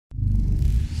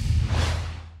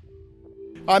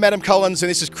I'm Adam Collins and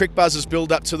this is Crick Buzz's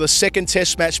build-up to the second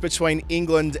test match between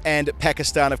England and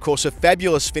Pakistan. Of course, a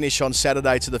fabulous finish on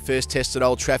Saturday to the first test at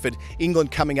Old Trafford.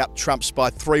 England coming up trumps by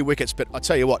 3 wickets, but I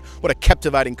tell you what a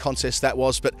captivating contest that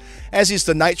was. But as is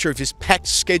the nature of this packed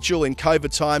schedule in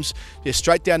COVID times, you're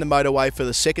straight down the motorway for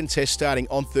the second test starting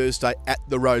on Thursday at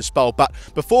the Rose Bowl. But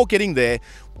before getting there,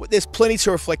 there's plenty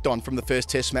to reflect on from the first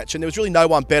test match, and there was really no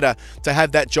one better to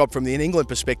have that job from the England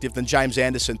perspective than James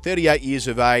Anderson. 38 years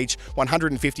of age,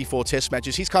 154 test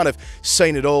matches. He's kind of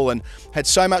seen it all and had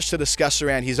so much to discuss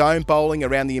around his own bowling,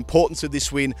 around the importance of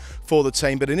this win for the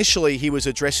team. But initially he was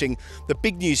addressing the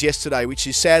big news yesterday, which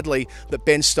is sadly that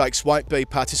Ben Stokes won't be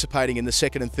participating in the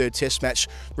second and third test match,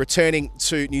 returning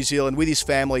to New Zealand with his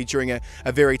family during a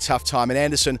very tough time. And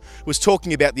Anderson was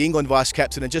talking about the England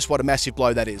vice-captain and just what a massive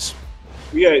blow that is.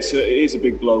 Yeah, it is a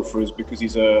big blow for us because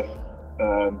he's a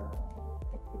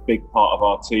big part of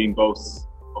our team, both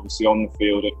obviously on the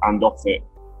field and off it.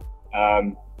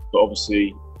 But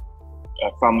obviously,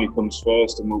 family comes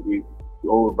first, and we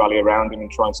all rally around him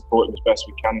and try and support him as best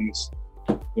we can in this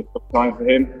tough time for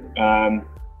him.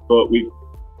 But we've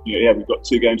got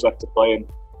 2 games left to play, and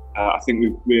I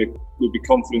think we'll be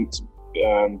confident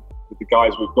with the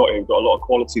guys we've got here. We've got a lot of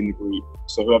quality in the group,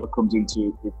 so whoever comes in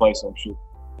to replace him,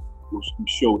 I'm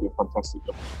sure will do a fantastic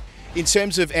job. In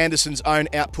terms of Anderson's own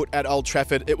output at Old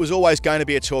Trafford, it was always going to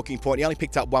be a talking point. He only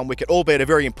picked up 1 wicket, albeit a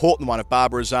very important one of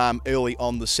Barbara's arm early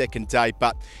on the second day.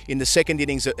 But in the second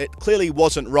innings, it clearly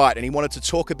wasn't right. And he wanted to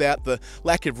talk about the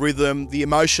lack of rhythm, the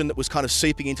emotion that was kind of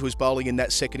seeping into his bowling in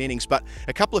that second innings. But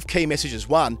a couple of key messages.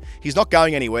 1, he's not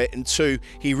going anywhere. And 2,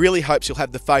 he really hopes he'll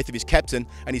have the faith of his captain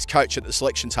and his coach at the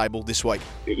selection table this week.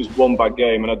 It was 1 bad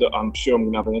game, and I'm sure I'm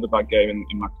going to have another bad game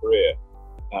in my career.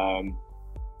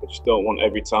 I just don't want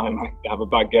every time I have a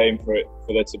bad game for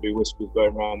there to be whispers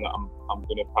going around that I'm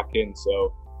going to pack in.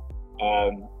 So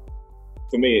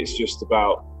for me, it's just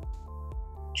about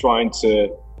trying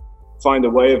to find a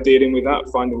way of dealing with that,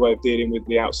 find a way of dealing with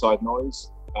the outside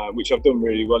noise, which I've done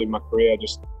really well in my career.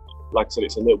 Just like I said,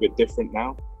 it's a little bit different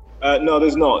now. No,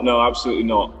 there's not. No, absolutely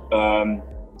not.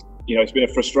 It's been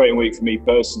a frustrating week for me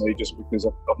personally, just because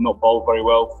I've not bowled very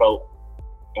well, felt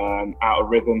out of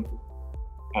rhythm.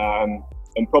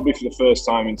 And probably for the first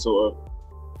time in sort of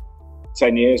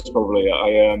 10 years, probably,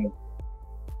 I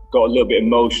got a little bit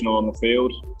emotional on the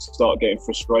field, started getting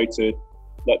frustrated,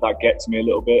 let that get to me a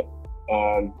little bit,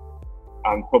 and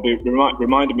probably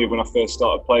reminded me of when I first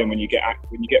started playing, when you get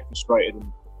frustrated and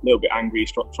a little bit angry,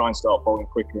 you try and start bowling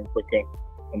quicker and quicker,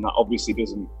 and that obviously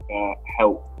doesn't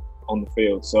help on the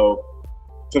field. So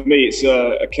for me, it's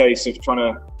a case of trying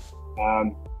to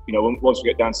once we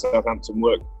get down to Southampton,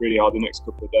 work really hard the next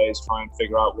couple of days, try and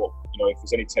figure out what, if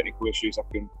there's any technical issues I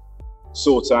can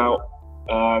sort out,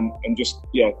 and just,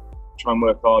 try and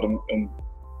work hard and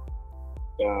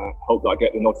hope that I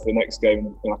get the nod for the next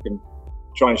game, and I can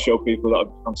try and show people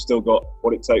that I've still got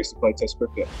what it takes to play Test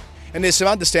cricket. And there's some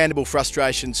understandable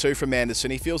frustration too from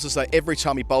Anderson. He feels as though every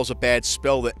time he bowls a bad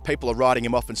spell that people are writing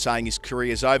him off and saying his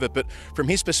career is over. But from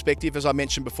his perspective, as I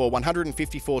mentioned before,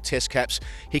 154 test caps.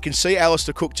 He can see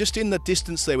Alistair Cook just in the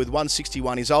distance there with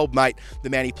 161, his old mate, the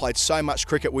man he played so much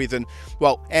cricket with. And,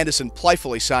 well, Anderson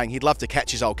playfully saying he'd love to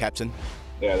catch his old captain.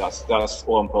 Yeah, that's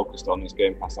all I'm focused on, is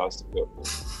getting past Alistair Cook.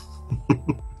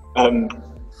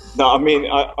 No, I mean,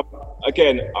 I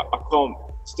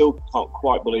still can't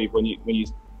quite believe when you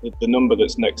the number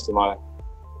that's next to my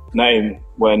name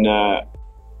when the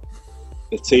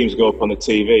teams go up on the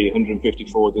TV.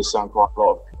 154 does sound quite a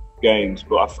lot of games,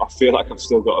 but I feel like I've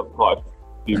still got quite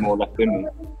a few more left in me,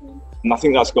 and I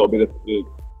think that's got to be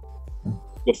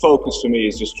the focus for me,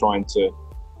 is just trying to,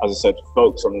 as I said,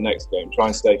 focus on the next game, try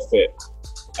and stay fit.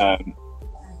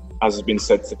 As has been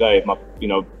said today, my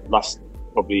last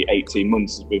probably 18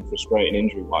 months has been frustrating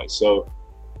injury-wise. So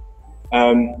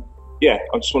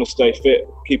I just want to stay fit,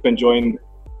 keep enjoying.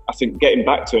 I think getting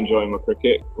back to enjoying my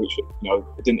cricket, which I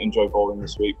didn't enjoy bowling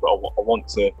this week, but I want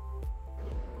to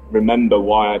remember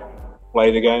why I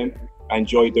play the game. I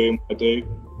enjoy doing what I do.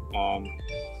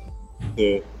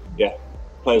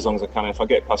 Play as long as I can. If I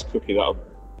get past Cookie, that'll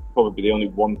probably be the only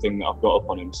one thing that I've got up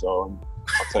on him. So I'll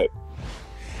take it.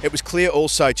 It was clear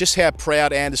also just how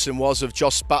proud Anderson was of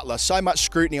Jos Buttler. So much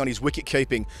scrutiny on his wicket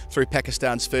keeping through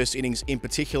Pakistan's first innings in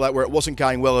particular, where it wasn't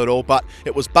going well at all. But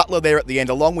it was Buttler there at the end,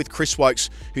 along with Chris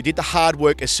Wokes, who did the hard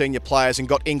work as senior players and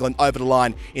got England over the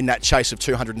line in that chase of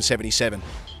 277.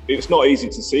 It's not easy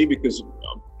to see because,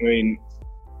 I mean,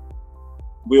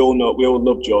 we all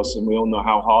love Jos, and we all know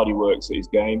how hard he works at his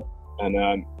game, and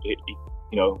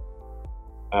the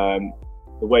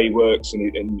way he works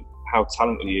and how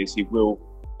talented he is, he will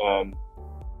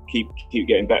keep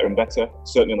getting better and better.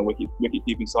 Certainly on the wicket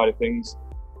keeping side of things.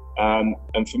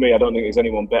 And for me, I don't think there's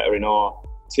anyone better in our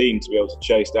team to be able to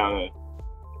chase down a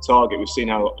target. We've seen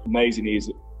how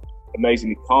amazingly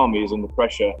calm he is under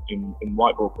pressure in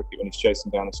white ball cricket when he's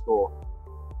chasing down a score.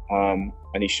 And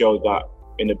he showed that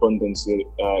in abundance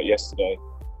yesterday.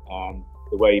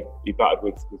 The way he batted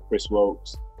with Chris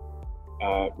Wokes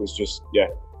was just, yeah,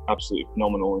 absolutely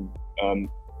phenomenal. And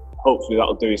hopefully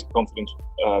that'll do his confidence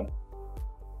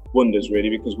wonders, really,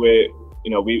 because we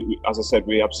as I said,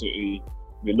 we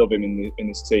love him in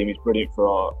this team. He's brilliant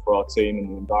for our team and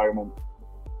the environment,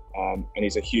 and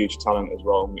he's a huge talent as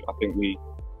well. I think we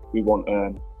want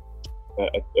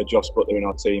a Joss Butler in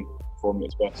our team performing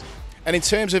at his best. And in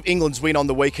terms of England's win on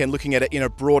the weekend, looking at it in a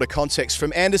broader context,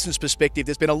 from Anderson's perspective,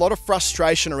 there's been a lot of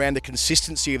frustration around the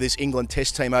consistency of this England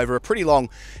Test team over a pretty long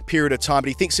period of time, but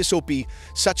he thinks this will be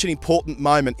such an important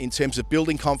moment in terms of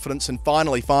building confidence and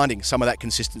finally finding some of that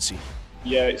consistency.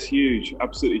 Yeah, it's huge,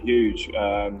 absolutely huge.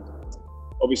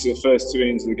 Obviously, the first 2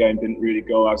 innings of the game didn't really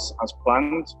go as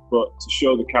planned, but to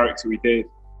show the character we did,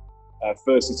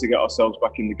 firstly to get ourselves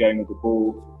back in the game with the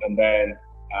ball, and then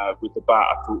with the bat,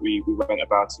 I thought we went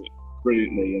about it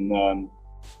brilliantly. And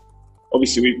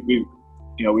obviously, we've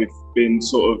been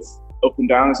sort of up and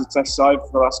down as a Test side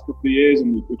for the last couple of years,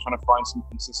 and we're trying to find some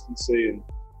consistency and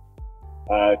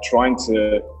trying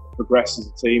to progress as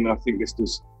a team. And I think this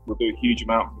will do a huge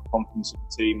amount for the confidence of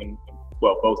the team and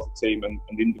both the team and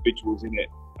the individuals in it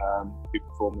who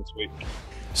perform this week.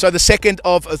 So the second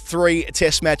of 3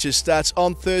 Test matches starts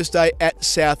on Thursday at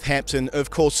Southampton. Of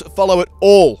course, follow it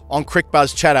all on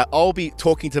CricBuzz Chatter. I'll be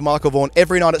talking to Michael Vaughan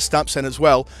every night at Stumps, and as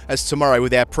well as tomorrow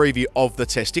with our preview of the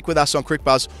Test. Stick with us on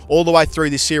CricBuzz all the way through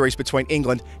this series between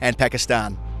England and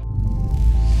Pakistan.